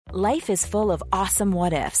Life is full of awesome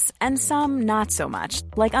what-ifs, and some not so much,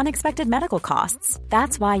 like unexpected medical costs.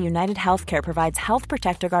 That's why United Healthcare provides Health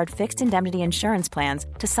Protector Guard fixed indemnity insurance plans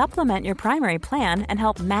to supplement your primary plan and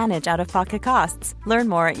help manage out-of-pocket costs. Learn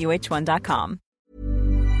more at uh1.com.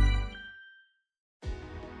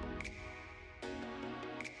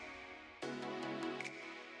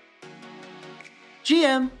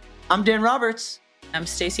 GM, I'm Dan Roberts. I'm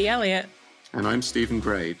Stacey Elliott. And I'm Stephen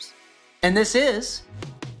Graves. And this is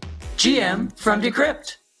GM from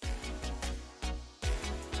Decrypt.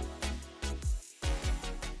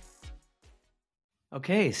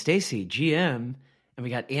 Okay, Stacey, GM, and we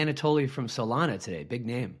got Anatoly from Solana today. Big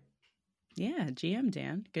name. Yeah, GM,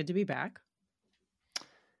 Dan. Good to be back.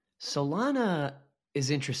 Solana is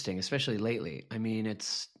interesting, especially lately. I mean,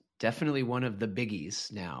 it's definitely one of the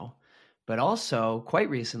biggies now, but also quite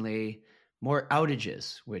recently, more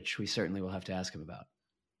outages, which we certainly will have to ask him about.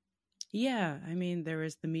 Yeah, I mean, there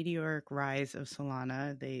was the meteoric rise of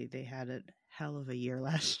Solana. They had a hell of a year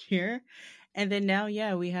last year. And then now,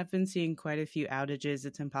 yeah, we have been seeing quite a few outages.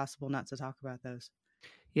 It's impossible not to talk about those.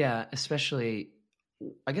 Yeah, especially,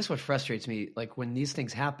 I guess what frustrates me, like when these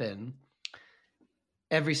things happen,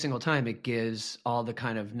 every single time it gives all the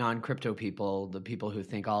kind of non-crypto people, the people who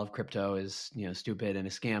think all of crypto is, stupid and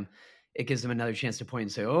a scam, it gives them another chance to point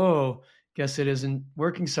and say, oh, guess it isn't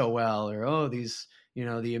working so well, or, oh, these,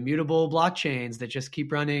 the immutable blockchains that just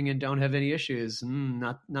keep running and don't have any issues,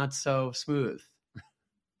 not so smooth.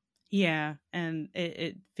 Yeah, and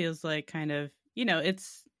it feels like kind of,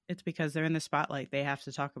 it's because they're in the spotlight. They have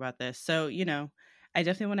to talk about this. So, I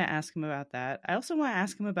definitely want to ask him about that. I also want to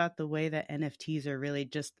ask him about the way that NFTs are really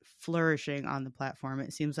just flourishing on the platform.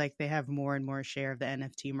 It seems like they have more and more share of the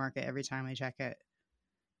NFT market every time I check it.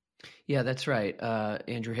 Yeah, that's right.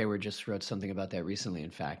 Andrew Hayward just wrote something about that recently.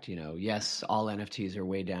 In fact, yes, all NFTs are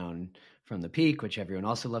way down from the peak, which everyone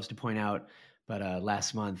also loves to point out. But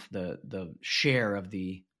last month, the share of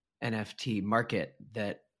the NFT market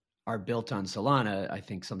that are built on Solana, I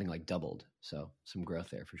think something like doubled. So some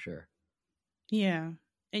growth there for sure. Yeah.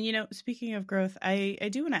 And, speaking of growth, I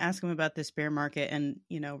do want to ask him about this bear market. And,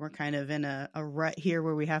 we're kind of in a rut here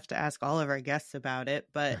where we have to ask all of our guests about it.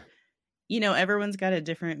 But everyone's got a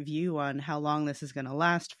different view on how long this is going to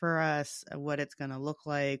last for us, what it's going to look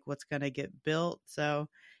like, what's going to get built. So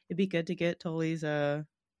it'd be good to get Toly's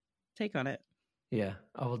take on it. Yeah,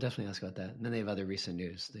 we'll definitely ask about that. And then they have other recent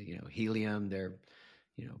news. Helium, they're,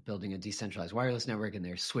 building a decentralized wireless network and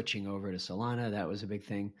they're switching over to Solana. That was a big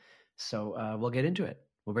thing. So we'll get into it.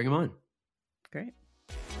 We'll bring them on. Great.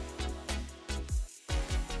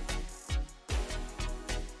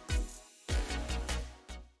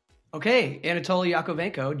 Okay, Anatoly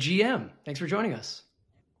Yakovenko, GM. Thanks for joining us.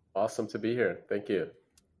 Awesome to be here. Thank you.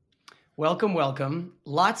 Welcome, welcome.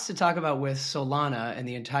 Lots to talk about with Solana and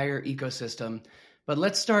the entire ecosystem. But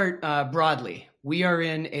let's start broadly. We are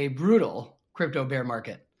in a brutal crypto bear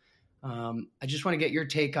market. I just want to get your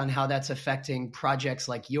take on how that's affecting projects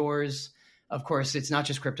like yours. Of course, it's not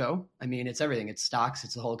just crypto. I mean, it's everything. It's stocks.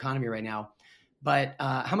 It's the whole economy right now. But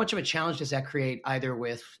how much of a challenge does that create either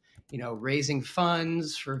with raising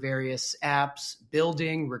funds for various apps,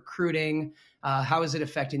 building, recruiting? How is it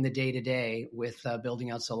affecting the day-to-day with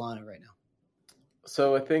building out Solana right now?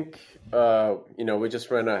 So I think, we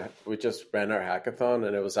just ran our hackathon,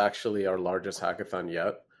 and it was actually our largest hackathon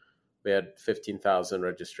yet. We had 15,000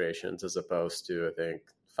 registrations as opposed to, I think,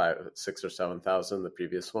 6,000 or 7,000 the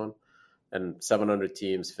previous one, and 700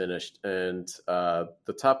 teams finished. And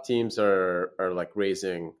the top teams are like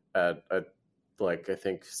raising at like, I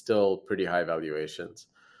think, still pretty high valuations.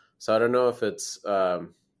 So I don't know if it's,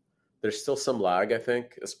 there's still some lag, I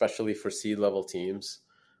think, especially for seed level teams,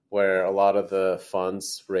 where a lot of the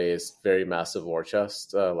funds raised very massive war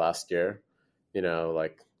chests last year,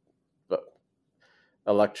 like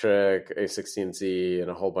Electric, A16Z, and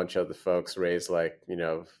a whole bunch of other folks raised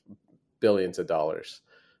billions of dollars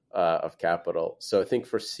of capital. So I think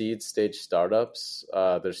for seed stage startups,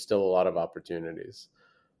 there's still a lot of opportunities.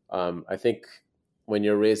 I think when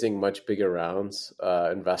you're raising much bigger rounds,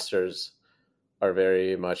 investors are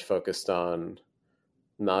very much focused on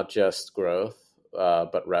not just growth,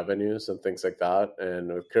 but revenues and things like that.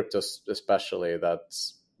 And with crypto especially,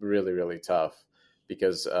 that's really, really tough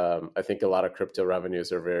because I think a lot of crypto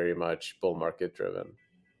revenues are very much bull market driven.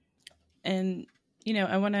 And,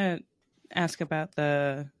 I want to ask about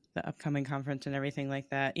the upcoming conference and everything like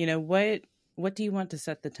that. What do you want to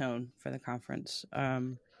set the tone for the conference?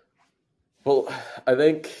 Well, I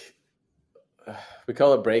think we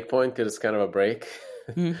call it breakpoint because it's kind of a break.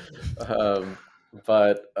 Mm-hmm.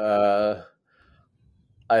 But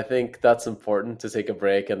I think that's important to take a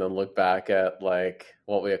break and then look back at like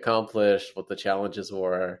what we accomplished, what the challenges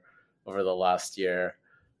were over the last year,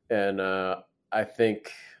 and I think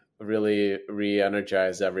really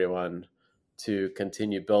re-energize everyone to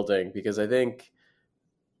continue building, because I think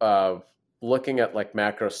uh, looking at like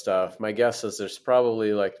macro stuff, my guess is there's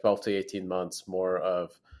probably like 12 to 18 months more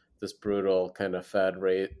of this brutal kind of Fed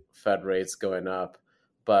rates going up,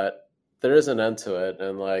 but there is an end to it.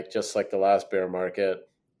 And like just like the last bear market,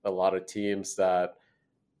 a lot of teams that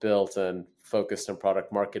built and focused on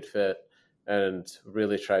product market fit and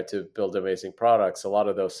really tried to build amazing products, a lot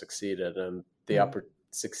of those succeeded, and they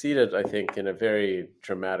succeeded, I think, in a very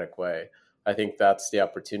dramatic way. I think that's the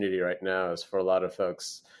opportunity right now, is for a lot of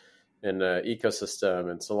folks in the ecosystem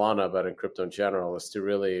and Solana, but in crypto in general, is to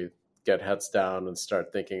really get heads down and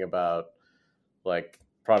start thinking about like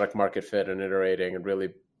product market fit and iterating and really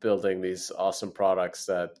building these awesome products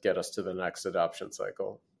that get us to the next adoption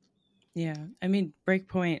cycle. Yeah. I mean,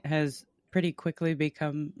 Breakpoint has pretty quickly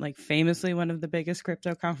become like famously one of the biggest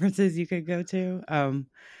crypto conferences you could go to.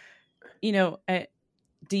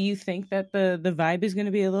 Do you think that the vibe is going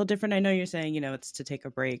to be a little different? I know you're saying, it's to take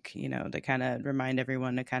a break, to kind of remind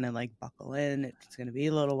everyone to kind of like buckle in. It's going to be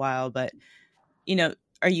a little while, but,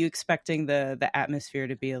 are you expecting the atmosphere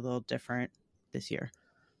to be a little different this year?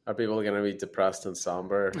 Are people going to be depressed and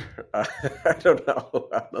somber? I don't know,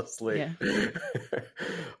 honestly.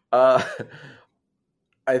 Yeah.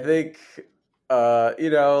 I think,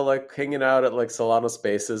 like hanging out at like Solana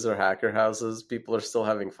spaces or hacker houses, people are still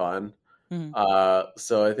having fun. Mm-hmm.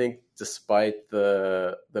 So I think despite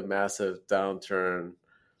the massive downturn,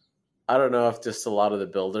 I don't know if just a lot of the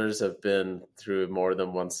builders have been through more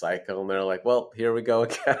than one cycle and they're like, well, here we go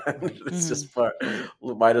again. It's just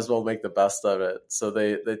might as well make the best of it. So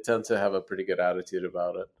they tend to have a pretty good attitude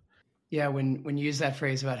about it. Yeah, when you use that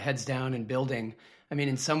phrase about heads down and building, I mean,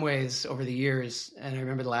 in some ways over the years, and I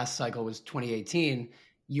remember the last cycle was 2018,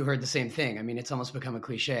 you heard the same thing. I mean, it's almost become a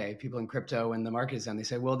cliche. People in crypto, when the market is down, they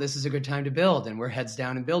say, well, this is a good time to build and we're heads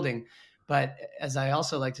down and building. But as I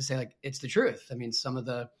also like to say, like, it's the truth. I mean, some of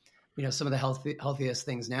the healthiest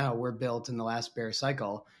things now were built in the last bear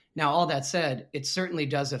cycle. Now, all that said, it certainly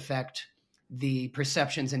does affect the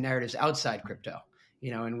perceptions and narratives outside crypto,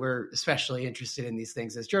 and we're especially interested in these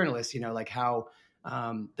things as journalists, like how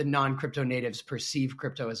the non-crypto natives perceive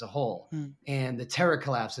crypto as a whole. And the Terra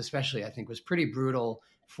collapse, especially, I think was pretty brutal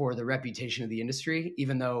for the reputation of the industry,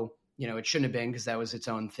 even though, it shouldn't have been, because that was its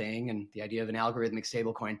own thing and the idea of an algorithmic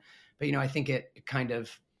stablecoin. But, I think it kind of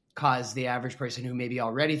caused the average person who maybe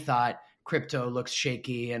already thought crypto looks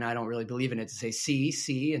shaky and I don't really believe in it to say,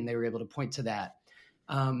 see, and they were able to point to that.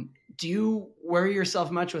 Do you worry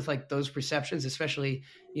yourself much with like those perceptions, especially,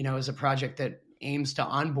 as a project that aims to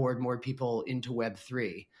onboard more people into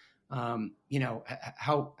Web3?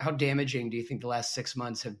 How damaging do you think the last 6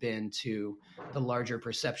 months have been to the larger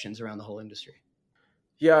perceptions around the whole industry?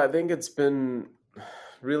 Yeah, I think it's been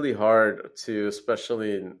really hard to,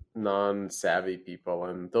 especially non-savvy people.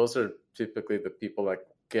 And those are typically the people that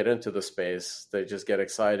get into the space. They just get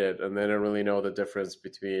excited and they don't really know the difference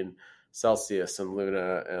between Celsius and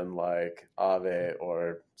Luna and like Aave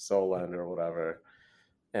or Solana or whatever.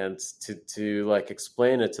 And to like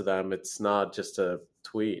explain it to them, it's not just a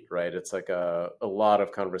tweet, right? It's like a lot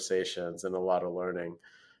of conversations and a lot of learning.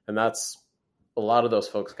 And that's, a lot of those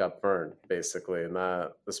folks got burned basically. And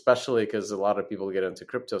that, especially because a lot of people get into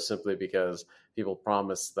crypto simply because people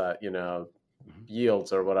promise that,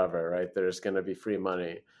 yields or whatever, right? There's going to be free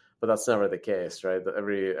money, but that's never the case, right?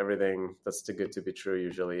 Everything that's too good to be true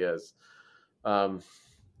usually is.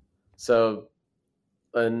 So,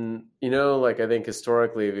 and, like I think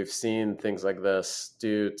historically we've seen things like this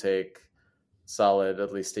do take solid,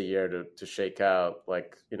 at least a year to shake out.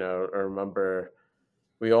 Like, I remember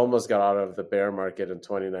we almost got out of the bear market in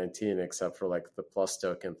 2019, except for like the plus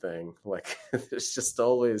token thing. Like there's just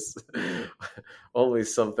always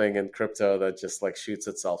something in crypto that just like shoots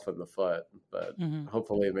itself in the foot, but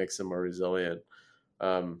hopefully it makes it more resilient.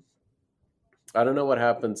 I don't know what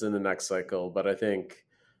happens in the next cycle, but I think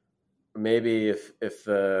maybe if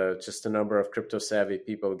just the number of crypto savvy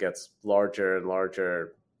people gets larger and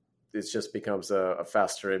larger, it just becomes a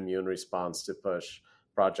faster immune response to push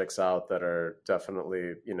projects out that are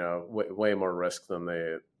definitely, way more risk than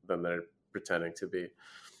they're pretending to be.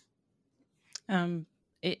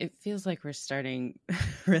 It feels like we're starting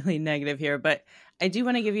really negative here, but I do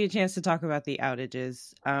want to give you a chance to talk about the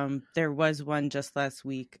outages. There was one just last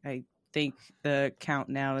week. I think the count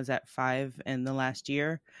now is at 5 in the last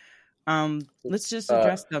year. Let's just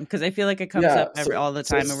address them because I feel like it comes up all the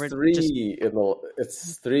time. So and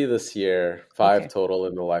it's 3 this year, 5 total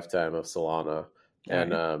in the lifetime of Solana.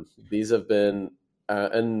 And Right. these have been,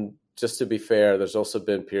 and just to be fair, there's also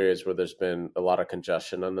been periods where there's been a lot of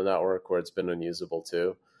congestion on the network where it's been unusable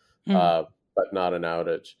too, Mm. but not an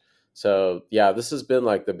outage. So yeah, this has been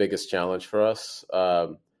like the biggest challenge for us,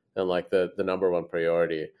 and like the number one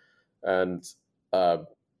priority. And uh,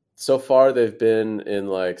 so far they've been in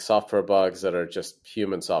like software bugs that are just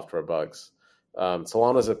human software bugs.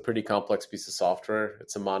 Solana is a pretty complex piece of software.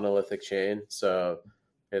 It's a monolithic chain, so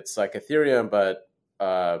it's like Ethereum, but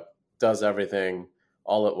does everything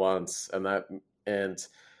all at once, and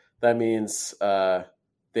that means the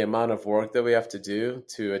amount of work that we have to do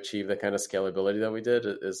to achieve the kind of scalability that we did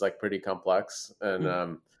is like pretty complex. And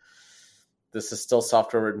Mm. this is still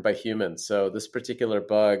software written by humans. So this particular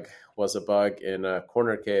bug was a bug in a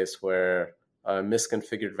corner case where a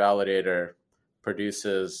misconfigured validator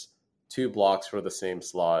produces two blocks for the same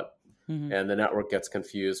slot, Mm-hmm. and the network gets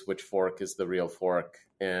confused which fork is the real fork.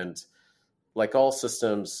 And like all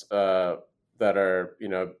systems that are,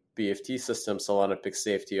 BFT systems, Solana picks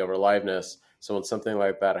safety over liveness. So when something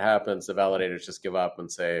like that happens, the validators just give up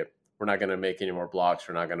and say, we're not going to make any more blocks,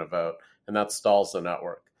 we're not going to vote. And that stalls the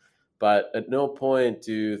network. But at no point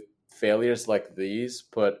do failures like these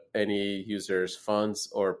put any user's funds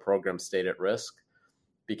or program state at risk,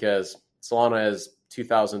 because Solana has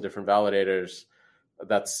 2,000 different validators.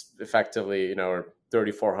 That's effectively, or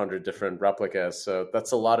 3,400 different replicas. So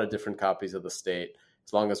that's a lot of different copies of the state.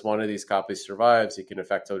 As long as one of these copies survives, you can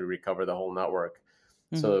effectively recover the whole network.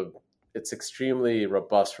 Mm-hmm. So it's extremely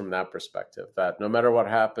robust from that perspective, that no matter what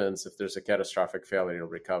happens, if there's a catastrophic failure, it'll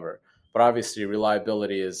recover. But obviously,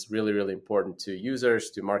 reliability is really, really important to users,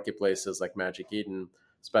 to marketplaces like Magic Eden,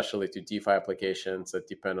 especially to DeFi applications that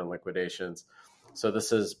depend on liquidations. So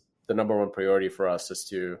this is the number one priority for us, is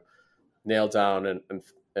to nail down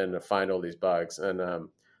and find all these bugs. And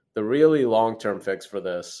the really long-term fix for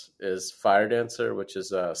this is FireDancer, which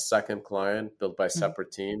is a second client built by a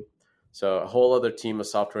separate team. So a whole other team of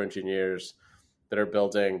software engineers that are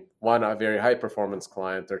building a very high performance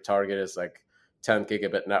client. Their target is like 10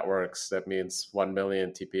 gigabit networks. That means 1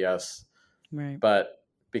 million TPS. Right. But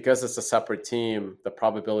because it's a separate team, the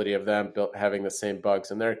probability of them having the same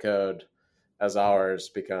bugs in their code as ours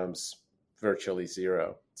becomes virtually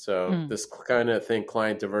zero. So this kind of thing,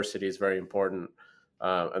 client diversity, is very important.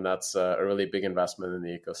 And that's a really big investment in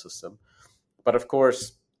the ecosystem. But of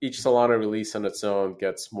course, each Solana release on its own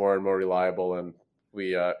gets more and more reliable, and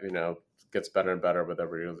we, gets better and better with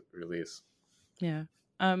every release. Yeah.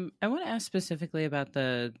 I want to ask specifically about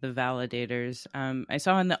the validators. I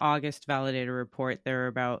saw in the August validator report there were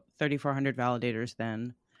about 3,400 validators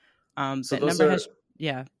then. So that those number are, has,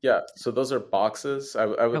 yeah. yeah. So those are boxes. I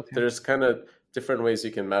would. Okay. There's kind of different ways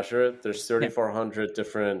you can measure it. There's 3,400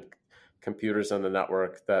 different computers on the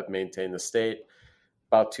network that maintain the state.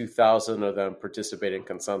 About 2,000 of them participate in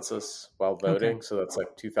consensus while voting. Okay. So that's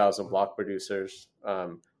like 2,000 block producers.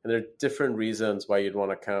 And there are different reasons why you'd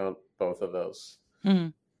want to count both of those. Mm-hmm.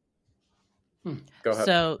 Go ahead.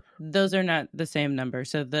 So those are not the same number.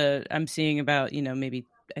 So I'm seeing about, maybe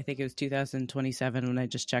I think it was 2027 when I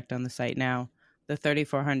just checked on the site now. The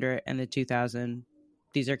 3,400 and the 2,000,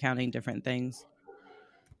 these are counting different things.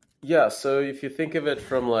 Yeah, so if you think of it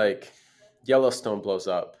from like Yellowstone blows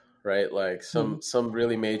up, right? Like some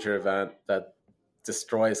really major event that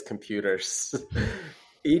destroys computers.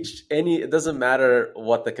 It doesn't matter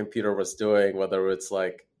what the computer was doing, whether it's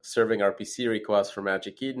like serving RPC requests for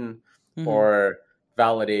Magic Eden or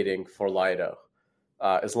validating for Lido.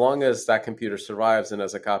 As long as that computer survives and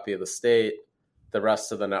has a copy of the state, the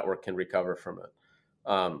rest of the network can recover from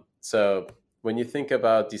it. So when you think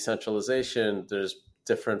about decentralization, there's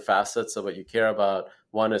different facets of what you care about.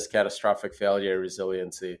 One is catastrophic failure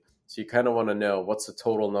resiliency. So you kind of want to know what's the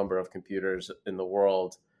total number of computers in the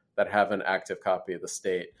world that have an active copy of the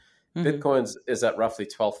state. Bitcoin's is at roughly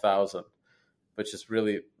 12,000, which is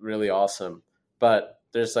really, really awesome. But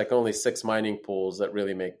there's like only 6 mining pools that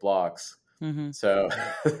really make blocks. So,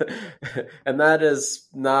 and that is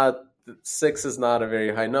not, 6 is not a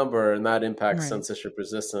very high number, and that impacts censorship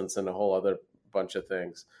resistance and a whole other bunch of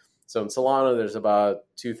things. So in Solana, there's about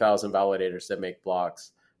 2,000 validators that make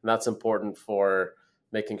blocks. And that's important for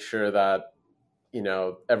making sure that,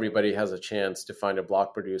 everybody has a chance to find a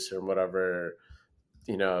block producer in whatever,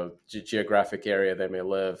 geographic area they may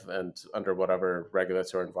live and under whatever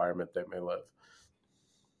regulatory environment they may live.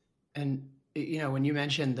 And, when you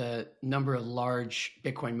mentioned the number of large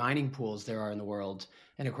Bitcoin mining pools there are in the world,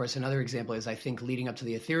 and of course, another example is, I think, leading up to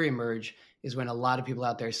the Ethereum merge is when a lot of people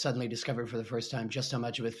out there suddenly discovered for the first time just how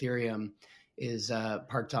much of Ethereum is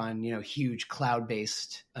parked on, huge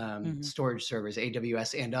cloud-based storage servers,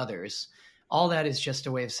 AWS and others. all that is just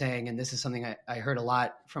a way of saying, and this is something I heard a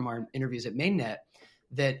lot from our interviews at Mainnet,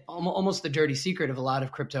 that almost the dirty secret of a lot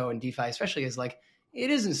of crypto and DeFi especially is like, it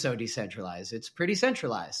isn't so decentralized. It's pretty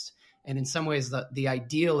centralized. And in some ways, the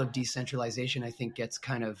ideal of decentralization, I think, gets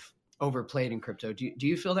kind of overplayed in crypto. Do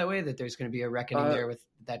you feel that way, that there's going to be a reckoning there with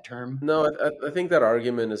that term? No, I think that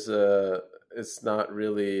argument is not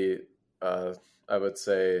really, I would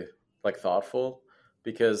say, like thoughtful,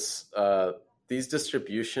 because these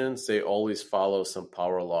distributions, they always follow some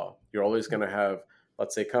power law. You're always going to have,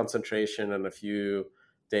 let's say, concentration in a few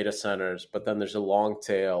data centers, but then there's a long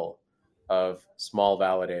tail of small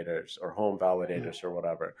validators or home validators or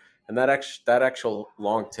whatever. And that actual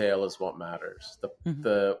long tail is what matters.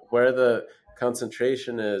 The where the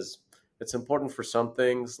concentration is, it's important for some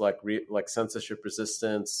things like censorship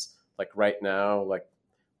resistance, like right now, like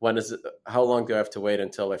when is it, how long do I have to wait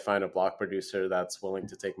until I find a block producer that's willing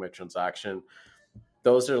to take my transaction?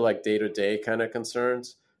 Those are like day-to-day kind of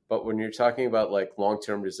concerns. But when you're talking about like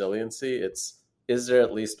long-term resiliency, is there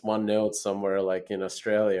at least one node somewhere like in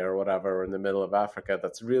Australia or whatever, or in the middle of Africa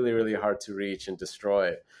that's really, really hard to reach and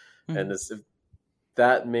destroy? And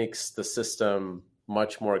that makes the system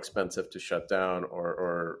much more expensive to shut down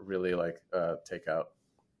or really like take out.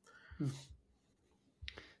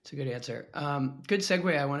 It's a good answer. Good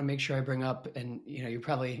segue. I want to make sure I bring up, and you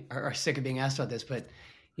probably are sick of being asked about this, but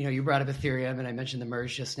you brought up Ethereum, and I mentioned the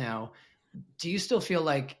merge just now. Do you still feel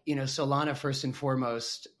like Solana, first and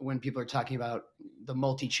foremost, when people are talking about the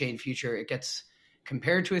multi-chain future, it gets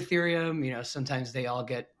compared to Ethereum? Sometimes they all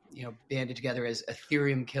get banded together as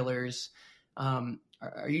Ethereum killers.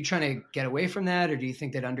 Are you trying to get away from that, or do you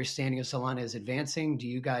think that understanding of Solana is advancing? Do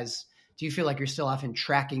you feel like you're still often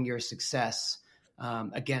tracking your success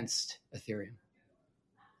against Ethereum?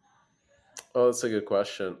 Oh, that's a good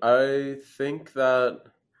question. I think that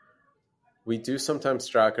we do sometimes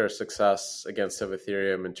track our success against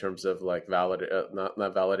Ethereum in terms of like not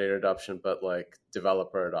validator adoption, but like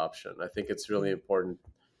developer adoption. I think it's really important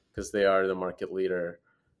because they are the market leader.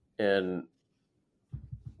 And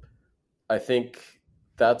I think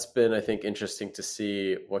that's been, interesting to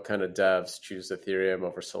see what kind of devs choose Ethereum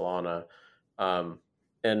over Solana.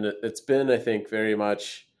 And it's been, I think, very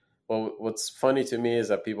much, well, what's funny to me is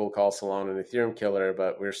that people call Solana an Ethereum killer,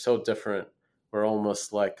 but we're so different. We're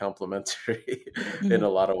almost like complementary in a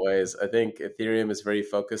lot of ways. I think Ethereum is very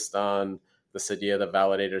focused on this idea that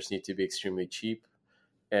validators need to be extremely cheap,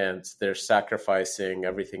 and they're sacrificing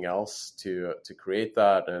everything else to create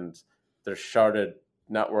that. And their sharded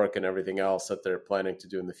network and everything else that they're planning to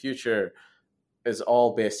do in the future is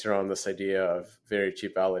all based around this idea of very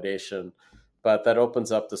cheap validation. But that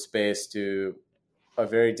opens up the space to a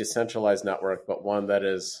very decentralized network, but one that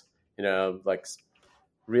is, like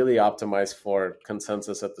really optimized for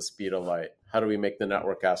consensus at the speed of light. How do we make the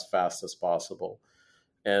network as fast as possible?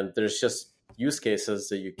 And there's just use cases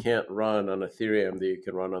that you can't run on Ethereum that you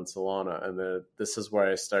can run on Solana. And this is where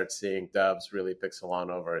I start seeing devs really pick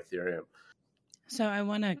Solana over Ethereum. So I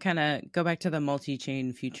want to kind of go back to the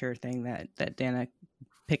multi-chain future thing that Dana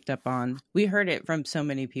picked up on. We heard it from so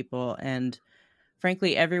many people, and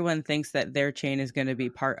frankly, everyone thinks that their chain is going to be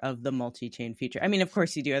part of the multi-chain future. I mean, of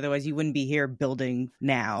course you do. Otherwise, you wouldn't be here building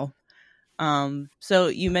now. So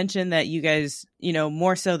you mentioned that you guys,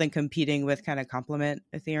 more so than competing with, kind of complement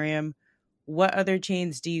Ethereum. What other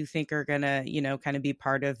chains do you think are going to, kind of be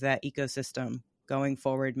part of that ecosystem going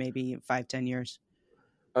forward, maybe 5-10 years?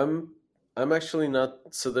 I'm actually not.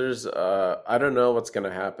 So there's, I don't know what's going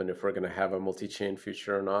to happen if we're going to have a multi-chain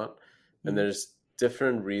future or not. And there's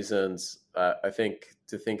different reasons, I think,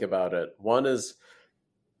 to think about it. One is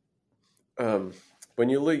when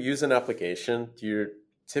you use an application, you're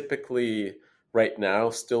typically right now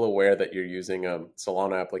still aware that you're using a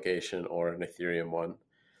Solana application or an Ethereum one.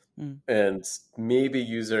 And maybe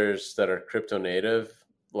users that are crypto native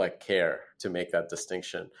like care to make that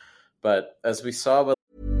distinction. But as we saw with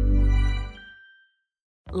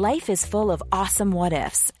Life is full of awesome what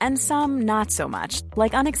ifs, and some not so much,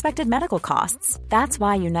 like unexpected medical costs. That's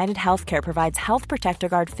why United Healthcare provides Health Protector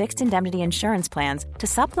Guard fixed indemnity insurance plans to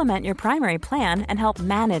supplement your primary plan and help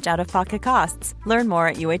manage out-of-pocket costs. Learn more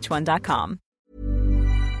at uh1.com.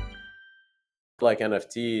 like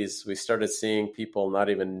NFTs, we started seeing people not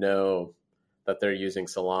even know that they're using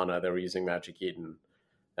Solana, they were using Magic Eden,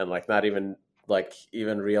 and like not even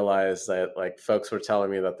realize that like folks were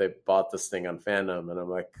telling me that they bought this thing on Phantom, and I'm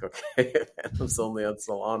like, okay, Phantom's only on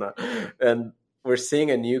Solana. And we're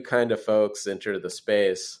seeing a new kind of folks enter the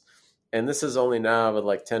space, and this is only now with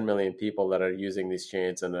like 10 million people that are using these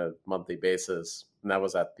chains on a monthly basis, and that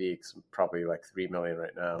was at peaks, probably like 3 million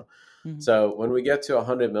right now. So when we get to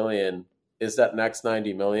 100 million, is that next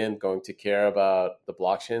 90 million going to care about the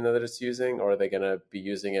blockchain that it's using, or are they going to be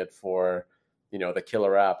using it for, the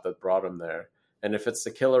killer app that brought them there? And if it's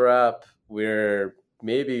the killer app, we're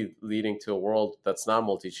maybe leading to a world that's not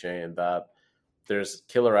multi-chain, that there's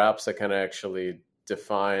killer apps that can actually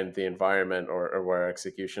define the environment or where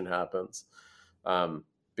execution happens.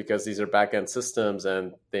 Because these are backend systems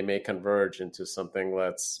and they may converge into something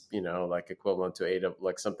that's, like equivalent to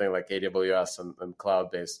something like AWS and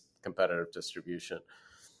cloud-based competitive distribution.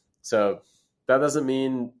 So that doesn't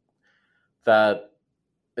mean that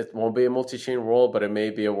it won't be a multi-chain world, but it may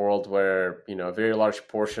be a world where, a very large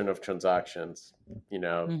portion of transactions,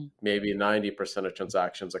 maybe 90% of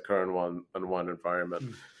transactions occur in one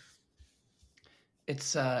environment.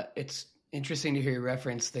 It's interesting to hear you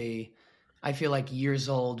reference I feel like years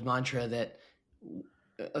old mantra that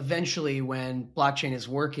eventually when blockchain is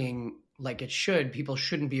working like it should, people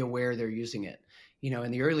shouldn't be aware they're using it.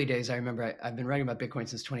 In the early days, I remember I've been writing about Bitcoin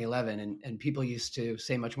since 2011, and people used to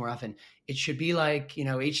say much more often, it should be like,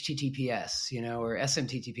 HTTPS, or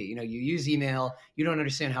SMTTP. You use email, you don't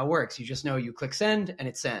understand how it works. You just know you click send and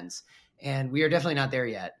it sends. And we are definitely not there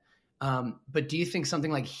yet. But do you think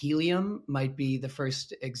something like Helium might be the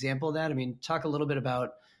first example of that? I mean, talk a little bit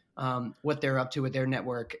about what they're up to with their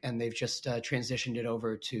network, and they've just transitioned it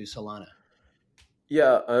over to Solana.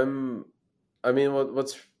 Yeah,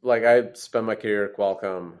 what's like, I spent my career at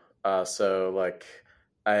Qualcomm, so like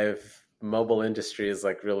mobile industry is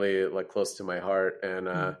like really like close to my heart,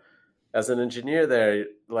 and as an engineer there,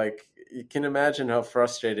 like you can imagine how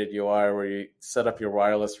frustrated you are where you set up your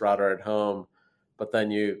wireless router at home, but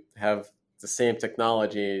then you have the same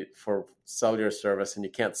technology for cellular service and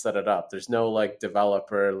you can't set it up. There's no like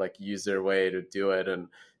developer, like user way to do it and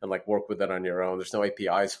like work with it on your own. There's no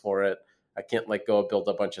APIs for it. I can't like go build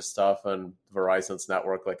a bunch of stuff on Verizon's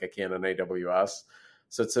network like I can on AWS.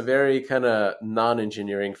 So it's a very kind of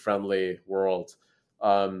non-engineering friendly world.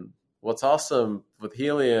 What's awesome with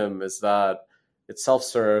Helium is that it's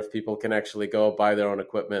self-serve. People can actually go buy their own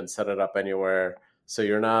equipment, set it up anywhere. So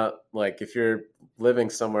you're not like, if you're living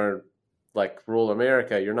somewhere like rural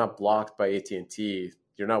America, you're not blocked by AT&T.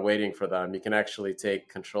 You're not waiting for them. You can actually take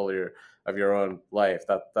control of your own life.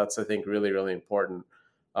 That's I think really, really important.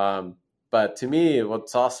 But to me,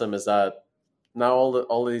 what's awesome is that now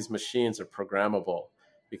all of these machines are programmable.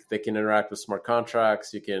 They can interact with smart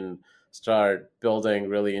contracts. You can start building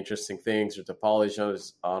really interesting things or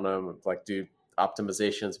topologies on them, like do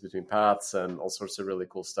optimizations between paths and all sorts of really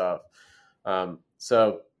cool stuff.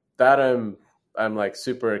 So that I'm like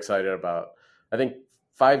super excited about. I think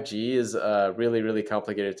 5G is a really, really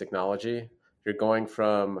complicated technology. You're going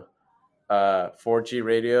from 4G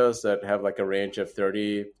radios that have like a range of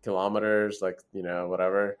 30 kilometers, like,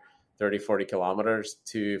 30, 40 kilometers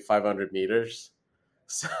to 500 meters.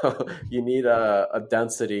 So you need a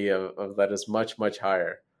density of that is much, much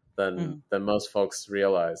higher than most folks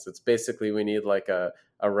realize. It's basically, we need like a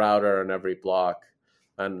router on every block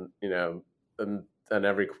and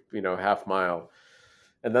every, half mile.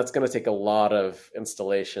 And that's going to take a lot of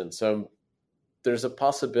installation. So there's a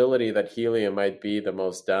possibility that Helium might be the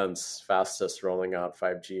most dense, fastest rolling out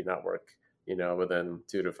 5G network, within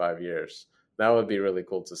 2 to 5 years. That would be really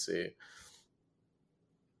cool to see.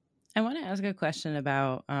 I want to ask a question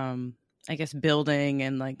about, I guess, building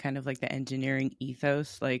and like kind of like the engineering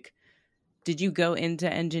ethos. Like, did you go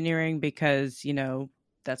into engineering because,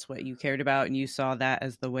 that's what you cared about and you saw that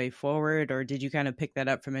as the way forward? Or did you kind of pick that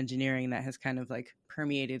up from engineering that has kind of like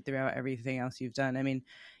permeated throughout everything else you've done? I mean,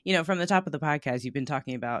 from the top of the podcast, you've been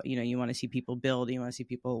talking about, you want to see people build, you want to see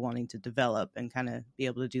people wanting to develop and kind of be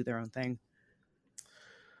able to do their own thing.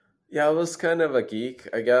 Yeah, I was kind of a geek,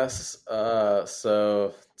 I guess.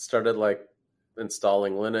 So started like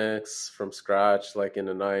installing Linux from scratch, like in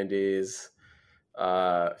the 90s,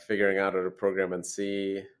 figuring out how to program in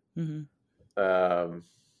C. Mm-hmm.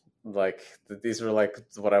 Like these were like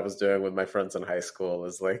what I was doing with my friends in high school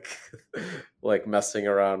is like like messing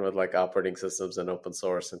around with like operating systems and open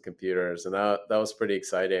source and computers, and that was pretty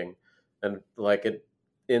exciting. And like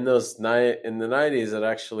in the 90s, it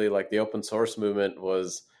actually, like, the open source movement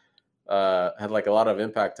was had like a lot of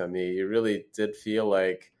impact on me. You really did feel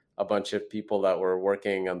like a bunch of people that were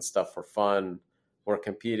working on stuff for fun were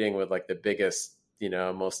competing with like the biggest,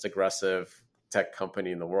 most aggressive tech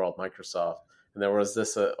company in the world, Microsoft. And there was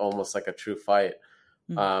this almost like a true fight.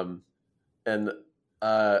 And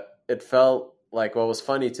it felt like, what was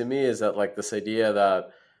funny to me is that like this idea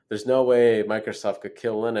that there's no way Microsoft could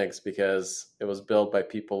kill Linux because it was built by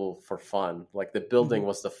people for fun. Like the building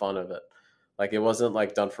was the fun of it. Like it wasn't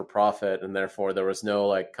like done for profit, and therefore there was no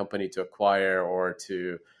like company to acquire or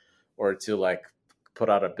to like put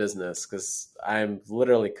out of business, because I'm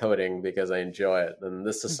literally coding because I enjoy it. And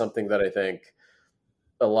this is something that I think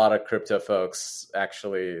a lot of crypto folks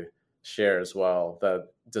actually share as well, that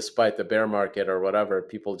despite the bear market or whatever,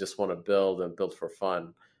 people just want to build and build for fun.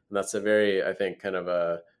 And that's a very, I think, kind of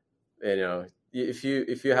a, if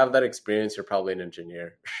you have that experience, you're probably an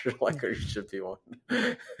engineer, like, or you should be one.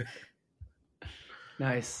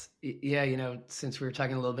 Nice. Yeah, since we were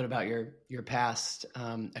talking a little bit about your past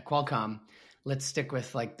at Qualcomm, let's stick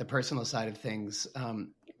with like the personal side of things.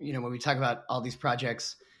 When we talk about all these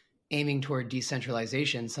projects aiming toward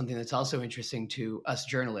decentralization, something that's also interesting to us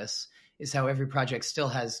journalists is how every project still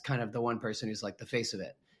has kind of the one person who's like the face of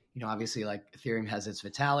it. Obviously, like Ethereum has its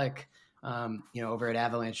Vitalik. Over at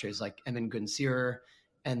Avalanche, there's like Emin Gün Sirer,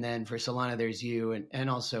 and then for Solana, there's you and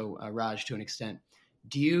also Raj to an extent.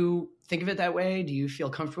 Do you think of it that way? Do you feel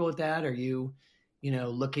comfortable with that? Are you,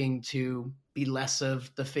 looking to be less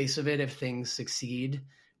of the face of it if things succeed?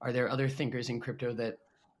 Are there other thinkers in crypto that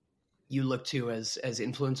you look to as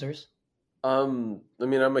influencers? I'm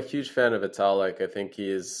a huge fan of Vitalik. I think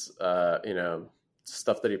he's,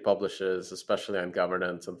 stuff that he publishes, especially on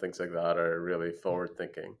governance and things like that, are really forward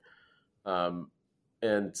thinking.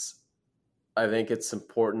 And I think it's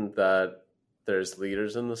important that there's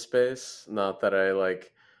leaders in the space. Not that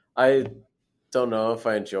I don't know if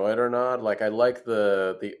I enjoy it or not. Like, I like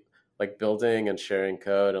the like building and sharing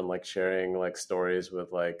code and like sharing like stories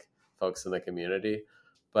with like folks in the community.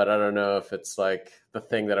 But I don't know if it's like the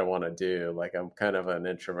thing that I want to do. Like, I'm kind of an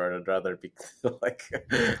introvert. I'd rather be like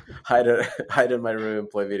hide in my room,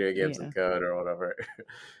 play video games and code or whatever.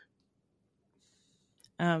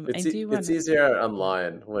 It's easier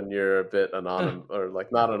online when you're a bit anonymous, or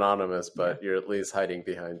like not anonymous, but you're at least hiding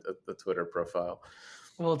behind the Twitter profile.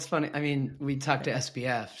 Well, it's funny. I mean, we talked to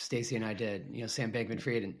SBF, Stacy and I did, Sam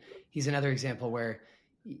Bankman-Fried, and he's another example where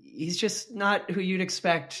he's just not who you'd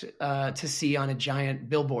expect to see on a giant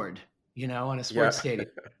billboard, on a sports stadium.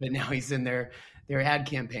 But now he's in their ad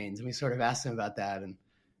campaigns, and we sort of asked him about that, and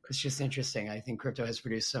it's just interesting. I think crypto has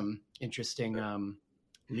produced some interesting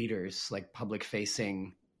leaders, like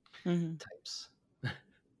public-facing types.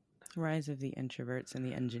 Rise of the introverts and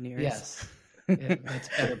the engineers. Yes, that's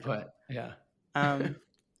better put. Yeah.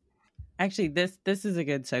 Actually, this is a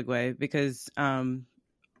good segue because, and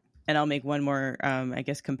I'll make one more,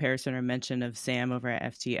 comparison or mention of Sam over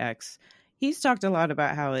at FTX. He's talked a lot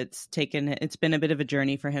about how it's been a bit of a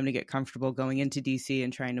journey for him to get comfortable going into DC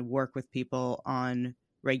and trying to work with people on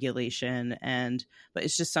regulation, but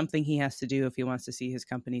it's just something he has to do if he wants to see his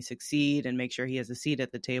company succeed and make sure he has a seat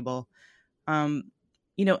at the table.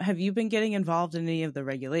 Have you been getting involved in any of the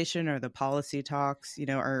regulation or the policy talks?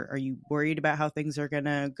 Are you worried about how things are going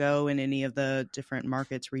to go in any of the different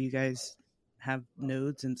markets where you guys have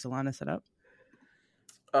nodes and Solana set up?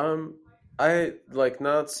 I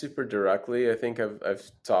not super directly. I think I've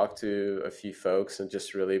talked to a few folks and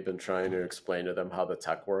just really been trying to explain to them how the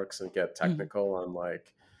tech works and get technical on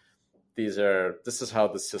like, this is how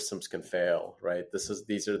the systems can fail, right?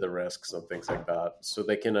 These are the risks and things like that. So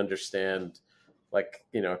they can understand, like,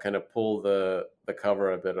 kind of pull the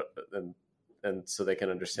cover a bit and so they can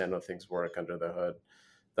understand how things work under the hood.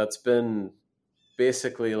 That's been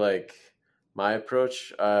basically like my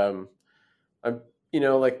approach. I'm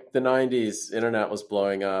like the 90s, internet was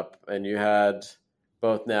blowing up and you had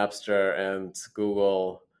both Napster and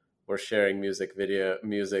Google were sharing music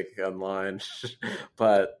online,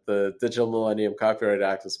 but the Digital Millennium Copyright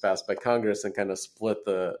Act was passed by Congress and kind of split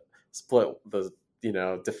the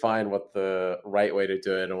define what the right way to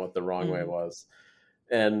do it and what the wrong way was.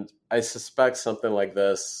 And I suspect something like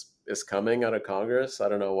this is coming out of Congress. I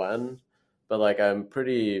don't know when, but like, I'm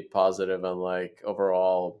pretty positive on like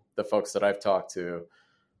overall the folks that I've talked to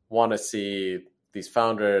want to see these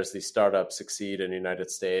founders, these startups succeed in the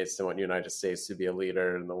United States. They want the United States to be a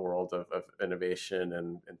leader in the world of innovation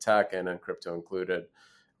and tech and crypto included.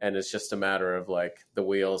 And it's just a matter of like the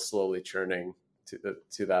wheels slowly churning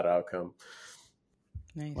to that outcome.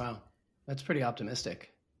 Nice. Wow. That's pretty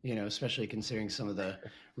optimistic, especially considering some of the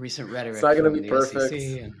recent rhetoric. It's not going to be perfect.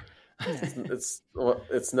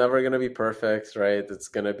 It's never going to be perfect, right? It's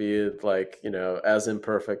going to be like, as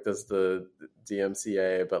imperfect as the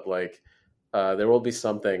DMCA, but like, there will be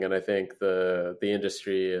something. And I think the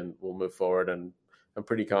industry and will move forward, and I'm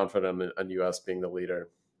pretty confident in US being the leader.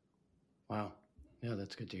 Wow. Yeah,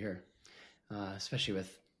 that's good to hear. Especially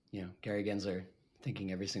with, Gary Gensler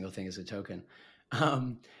thinking every single thing is a token.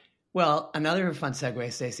 Well, another fun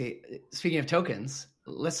segue, Stacey. Speaking of tokens,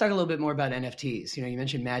 let's talk a little bit more about NFTs. You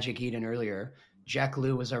mentioned Magic Eden earlier. Jack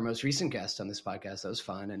Liu was our most recent guest on this podcast. That was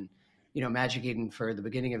fun. And Magic Eden for the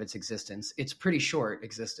beginning of its existence, its pretty short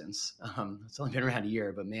existence, it's only been around a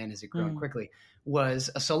year, but man, has it grown quickly, was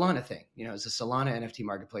a Solana thing. It's a Solana NFT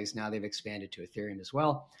marketplace. Now they've expanded to Ethereum as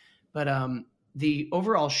well. But the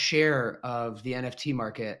overall share of the NFT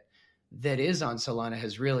market that is on Solana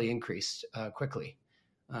has really increased quickly.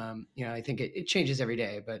 I think it changes every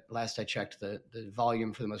day, but last I checked, the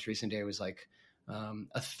volume for the most recent day was like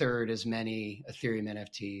a third as many Ethereum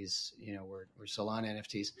NFTs, were Solana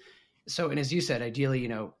NFTs. So, and as you said, ideally,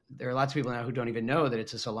 there are lots of people now who don't even know that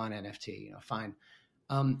it's a Solana NFT, fine.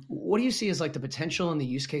 What do you see as like the potential and the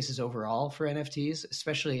use cases overall for NFTs,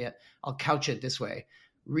 especially I'll couch it this way.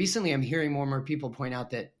 Recently, I'm hearing more and more people point out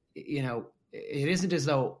that, it isn't as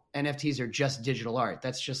though NFTs are just digital art.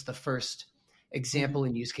 That's just the first example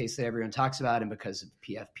and use case that everyone talks about, and because of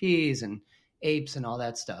PFPs and apes and all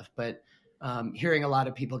that stuff. But hearing a lot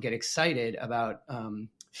of people get excited about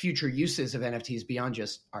future uses of NFTs beyond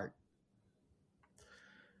just art.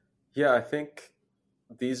 Yeah, I think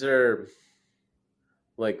these are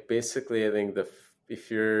like basically, I think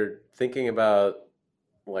if you're thinking about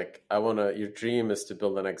like, your dream is to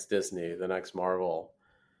build the next Disney, the next Marvel,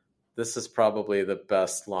 this is probably the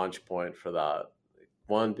best launch point for that.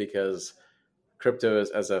 One, because crypto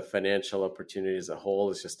as a financial opportunity as a whole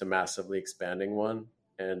is just a massively expanding one,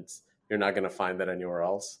 and you're not going to find that anywhere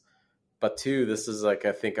else. But two, this is like,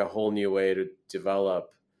 I think, a whole new way to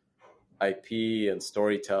develop IP and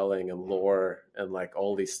storytelling and lore and like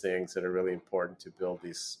all these things that are really important to build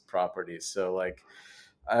these properties. So like,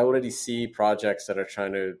 I already see projects that are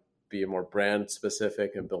trying to be more brand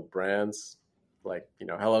specific and build brands. Like,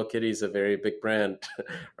 Hello Kitty is a very big brand,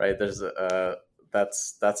 right? There's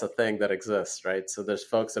that's a thing that exists, right? So there's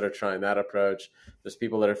folks that are trying that approach. There's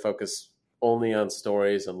people that are focused only on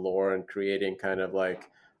stories and lore and creating kind of like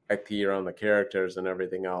IP around the characters and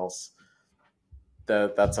everything else.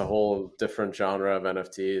 That's a whole different genre of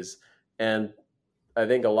NFTs. And I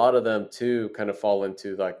think a lot of them too kind of fall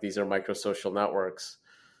into like, these are micro social networks.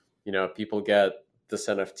 People get this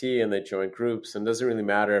NFT and they join groups, and it doesn't really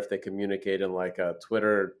matter if they communicate in like a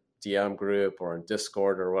Twitter DM group or in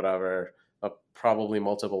Discord or whatever, probably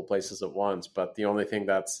multiple places at once. But the only thing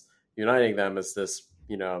that's uniting them is this,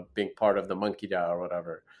 being part of the monkey DAO or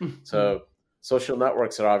whatever. So social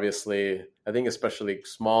networks are obviously, I think, especially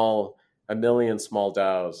a million small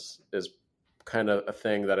DAOs is kind of a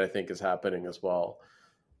thing that I think is happening as well.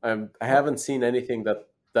 I haven't seen anything that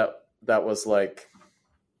was like,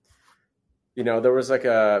 there was like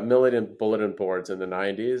a million bulletin boards in the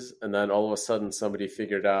 90s, and then all of a sudden somebody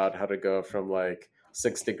figured out how to go from like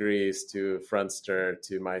 6 Degrees to Friendster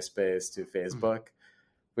to MySpace to Facebook.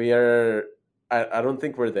 I don't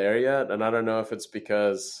think we're there yet, and I don't know if it's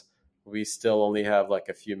because we still only have like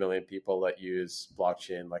a few million people that use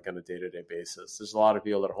blockchain like on a day-to-day basis. There's a lot of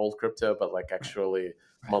people that hold crypto, but like actually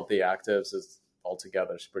monthly actives is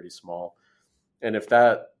altogether is pretty small. And if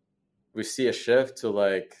we see a shift to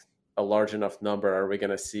like a large enough number, are we going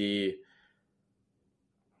to see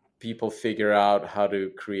people figure out how to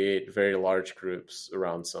create very large groups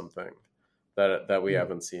around something that we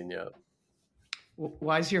haven't seen yet?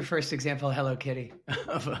 Why is your first example Hello Kitty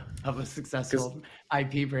of a successful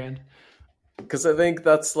IP brand? Because I think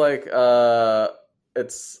that's like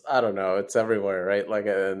it's, I don't know, it's everywhere, right? Like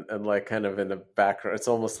and like kind of in the background, it's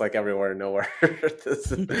almost like everywhere, nowhere.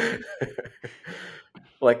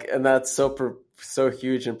 Like, and that's so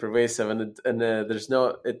huge and pervasive, and there's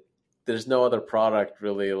no other product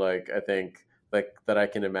really, like, I think, like, that I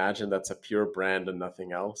can imagine that's a pure brand and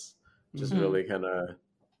nothing else, which is really kind of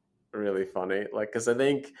really funny. Like, because I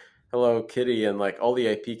think Hello Kitty and like all the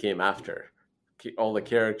IP came after, all the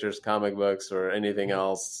characters, comic books, or anything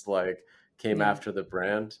else like came after the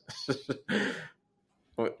brand.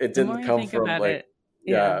 It didn't come from like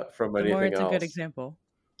from anything else. It's a good example.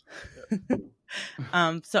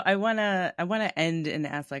 So I wanna end and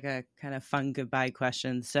ask like a kind of fun goodbye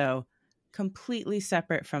question. So completely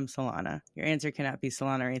separate from Solana. Your answer cannot be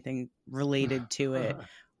Solana or anything related to it.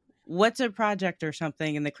 What's a project or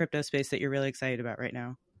something in the crypto space that you're really excited about right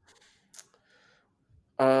now?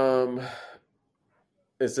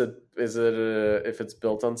 Is it if it's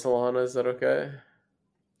built on Solana, is that okay?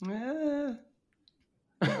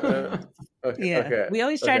 Okay. We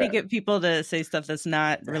always try to get people to say stuff that's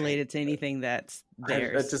not related to anything that's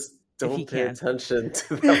theirs. I just don't pay attention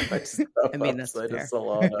to that much stuff. I mean, that's fair.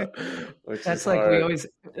 Solana, that's like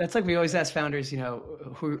hard. we always ask founders,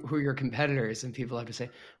 who are your competitors, and people have to say,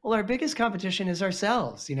 well, our biggest competition is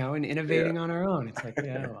ourselves, and innovating on our own. It's like, come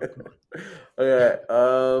on.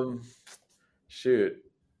 Okay. Shoot.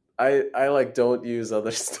 I like don't use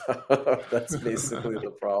other stuff. That's basically the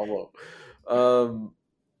problem.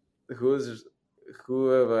 who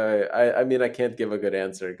have I mean, I can't give a good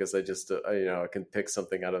answer because I just I can pick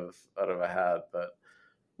something out of a hat, but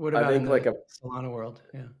What about I think in like the Solana world?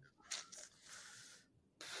 Yeah.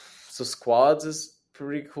 So Squads is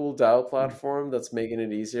pretty cool DAO platform that's making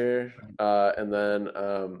it easier. And then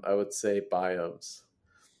I would say Biomes,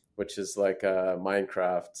 which is like a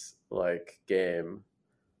Minecraft like game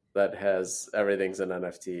that has everything's an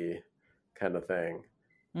NFT kind of thing.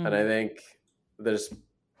 And I think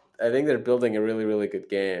they're building a really, really good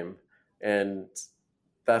game. And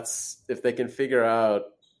that's if they can figure out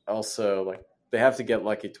also like they have to get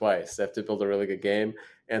lucky twice. They have to build a really good game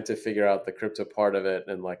and to figure out the crypto part of it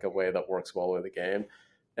in like a way that works well with the game.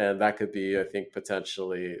 And that could be, I think,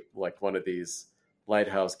 potentially like one of these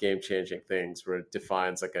lighthouse game changing things where it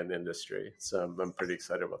defines like an industry. So I'm pretty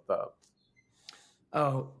excited about that.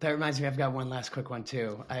 Oh, that reminds me, I've got one last quick one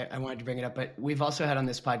too. I wanted to bring it up, but we've also had on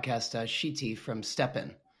this podcast Shiti from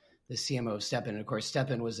Steppen, the CMO of Steppen. And of course,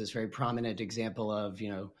 Steppen was this very prominent example of,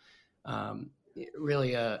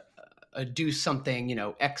 really a do something,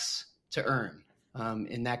 X to earn.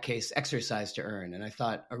 In that case, exercise to earn. And I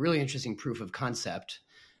thought a really interesting proof of concept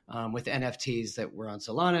with NFTs that were on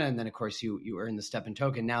Solana. And then, of course, you earn the Steppen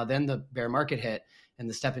token. Now, then the bear market hit and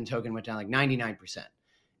the Steppen token went down like 99%.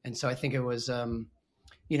 And so I think it was,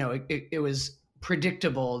 it was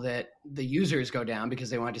predictable that the users go down because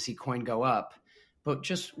they wanted to see coin go up. But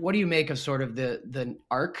just what do you make of sort of the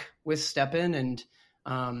arc with Steppen and,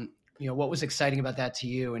 what was exciting about that to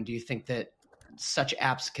you? And do you think that such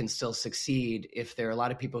apps can still succeed if there are a lot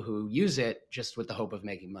of people who use it just with the hope of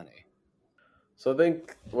making money? So I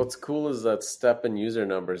think what's cool is that Steppen user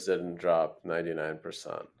numbers didn't drop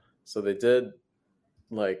 99%. So they did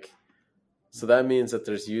so that means that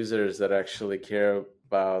there's users that actually care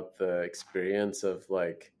about the experience of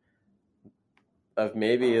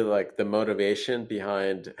maybe like the motivation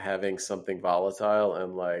behind having something volatile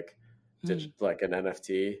and like an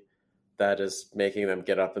NFT that is making them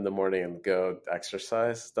get up in the morning and go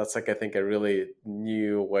exercise. That's like, I think, a really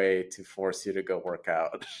new way to force you to go work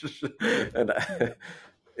out. And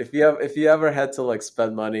if you ever had to like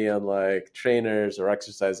spend money on like trainers or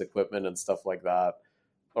exercise equipment and stuff like that,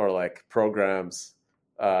 or like programs,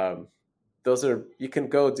 you can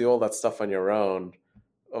go do all that stuff on your own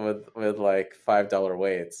with like $5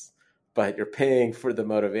 weights, but you're paying for the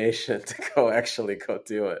motivation to actually go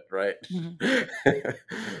do it, right? Mm-hmm.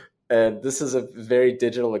 And this is a very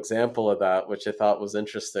digital example of that, which I thought was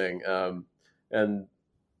interesting. And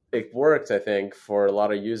it worked, I think, for a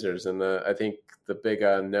lot of users. And I think the big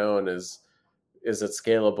unknown is it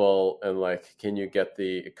scalable, and like, can you get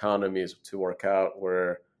the economies to work out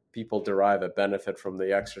where people derive a benefit from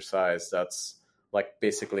the exercise that's like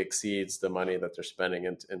basically exceeds the money that they're spending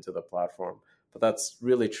into the platform. But that's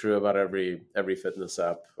really true about every fitness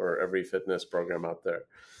app or every fitness program out there.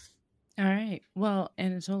 All right. Well,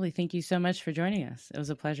 Anatoly, thank you so much for joining us. It was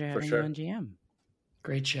a pleasure having you on GM.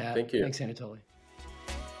 Great chat. Thank you. Thanks, Anatoly.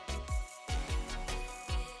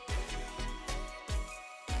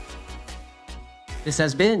 This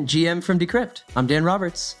has been GM from Decrypt. I'm Dan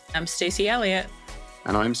Roberts. I'm Stacey Elliott.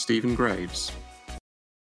 And I'm Stephen Graves.